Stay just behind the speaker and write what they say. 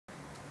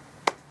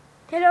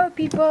Hello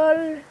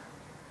people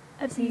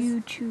of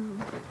YouTube.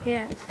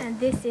 Yeah, and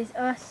this is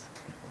us.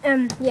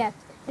 Yeah,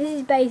 this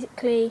is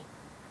basically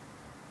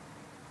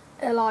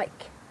a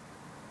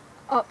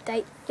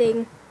update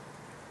thing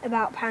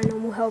about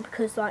Paranormal Hell,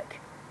 because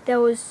there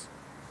was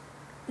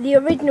the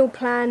original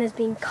plan has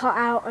been cut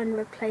out and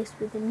replaced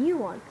with a new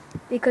one,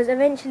 because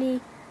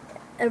originally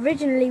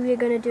we were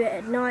going to do it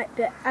at night,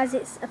 but as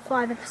it's a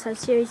 5-episode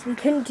series, we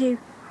couldn't do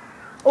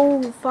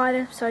all 5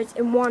 episodes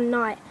in one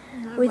night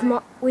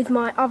with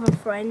my other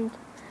friend,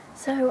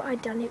 so I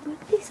done it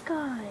with this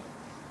guy.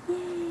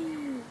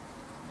 Yay!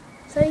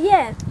 So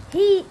yeah,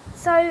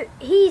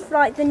 he's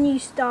like the new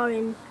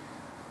starring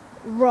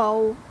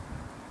role.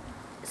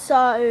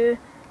 So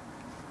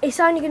it's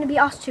only going to be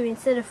us two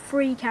instead of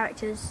 3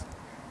 characters.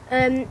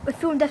 We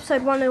filmed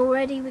episode 1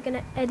 already. We're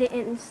going to edit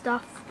it and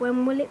stuff.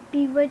 When will it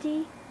be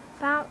ready?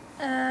 About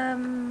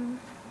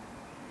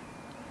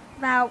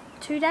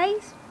 2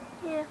 days.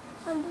 Yeah,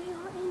 and we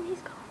are in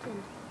his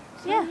garden.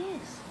 So yeah.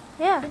 Yes.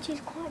 Yeah. Which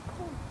is quite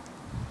cool.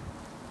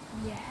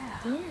 Yeah.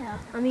 Yeah.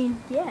 I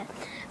mean, yeah.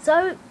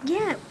 So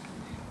yeah,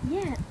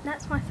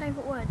 that's my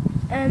favourite word.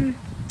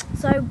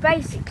 So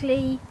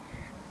basically,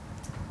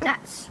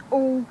 that's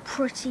all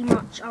pretty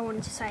much I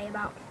wanted to say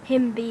about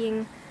him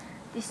being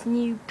this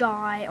new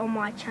guy on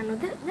my channel.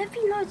 There've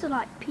been loads of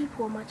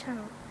people on my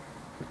channel.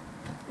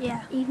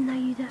 Yeah. Even though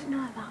you don't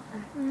know about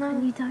them. No.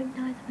 And you don't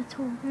know them at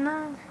all.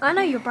 No. I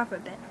know your brother a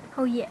bit.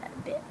 Oh yeah,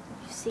 a bit.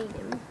 You've seen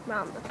him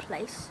round the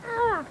place.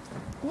 Ah.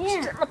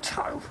 Yeah. Stubbed my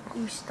toe.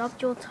 You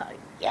stubbed your toe.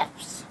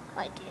 Yes,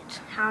 I did.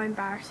 How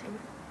embarrassing.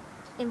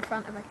 In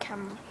front of a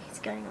camera. It's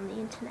going on the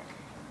internet.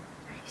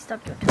 You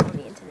stubbed your toe on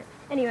the internet.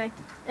 Anyway,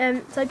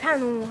 so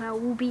Paranormal Hell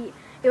will be,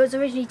 it was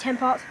originally 10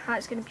 parts, now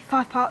it's going to be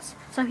 5 parts.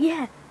 So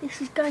yeah,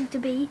 this is going to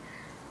be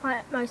my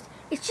utmost.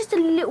 It's just a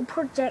little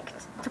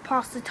project to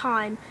pass the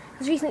time.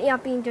 Because recently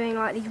I've been doing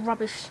these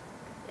rubbish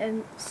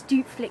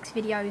Stoop Flicks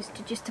videos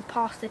to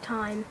pass the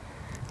time.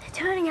 They're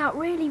turning out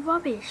really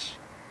rubbish.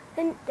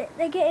 Then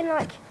they're getting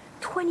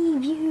 20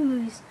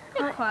 views.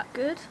 They're quite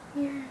good.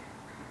 Yeah.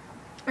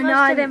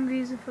 Most of them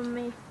views are from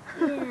me.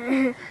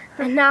 Yeah.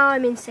 And now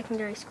I'm in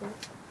secondary school,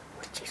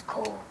 which is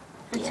cool.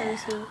 And Yeah. so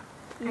is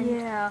he. And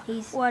Yeah.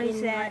 He's What is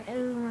in, that?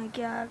 Oh my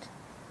god.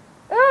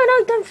 Oh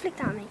no! Don't flick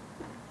that at me.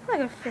 I'm not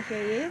gonna flick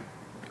at you.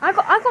 I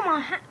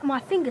got my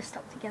fingers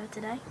stuck together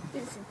today.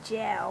 It's a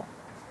gel.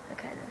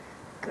 Okay then.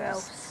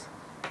 Gross.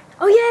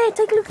 Oh yeah!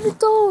 Take a look at the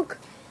dog.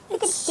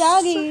 Look at the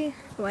doggy.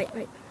 Wait.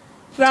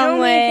 Wrong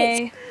me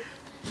way.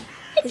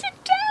 if It's a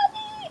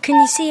doggy. Can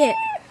you see it?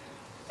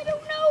 I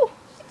don't know.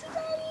 It's a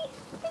doggy.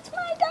 It's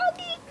my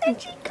doggy. And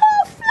she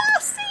called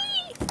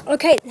Flossie.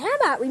 Okay. How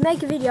about we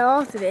make a video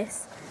after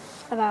this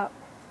about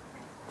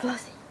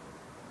Flossie?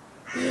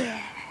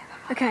 Yeah.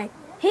 Okay.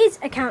 His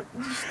account,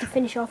 just to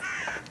finish off,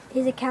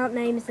 his account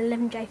name is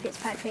 11J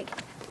Fitzpatrick.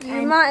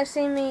 You might have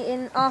seen me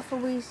in Arthur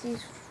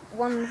Weasley's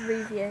one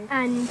review.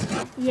 And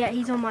yeah,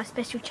 he's on my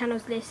special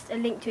channels list. A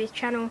link to his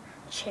channel.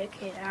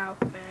 Check it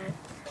out, man.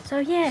 So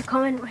yeah,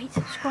 comment, rate,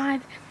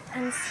 subscribe,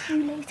 and see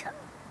you later.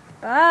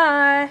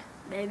 Bye.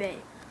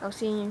 Baby. I'll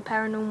see you in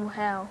Paranormal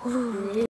Hell.